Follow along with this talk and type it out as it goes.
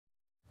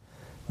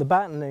The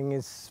battening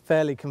is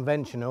fairly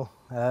conventional,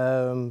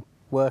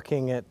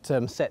 working at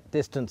set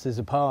distances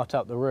apart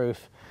up the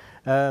roof.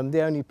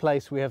 The only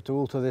place we have to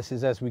alter this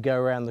is as we go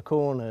around the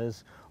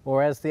corners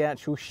or as the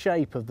actual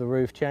shape of the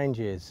roof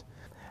changes.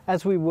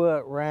 As we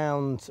work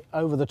round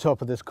over the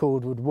top of this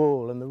cordwood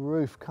wall and the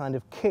roof kind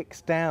of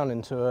kicks down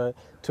into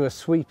a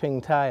sweeping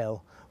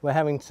tail, we're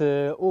having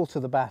to alter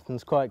the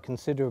battens quite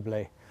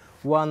considerably.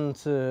 One,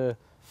 to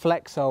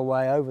flex our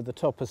way over the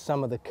top of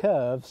some of the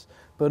curves,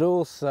 but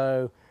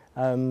also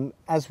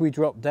as we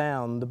drop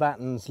down, the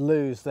battens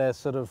lose their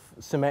sort of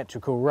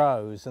symmetrical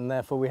rows, and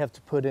therefore we have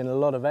to put in a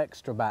lot of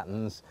extra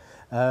battens,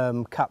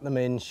 cut them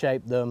in,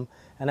 shape them,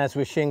 and as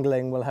we're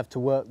shingling we'll have to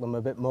work them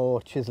a bit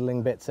more,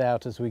 chiseling bits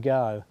out as we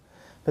go.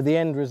 But the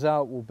end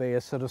result will be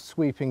a sort of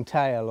sweeping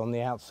tail on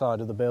the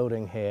outside of the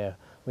building here,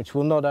 which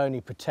will not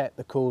only protect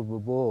the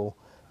cordwood wall,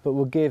 but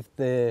will give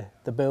the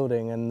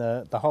building and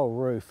the whole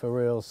roof a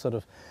real sort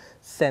of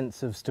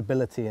sense of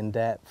stability and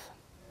depth.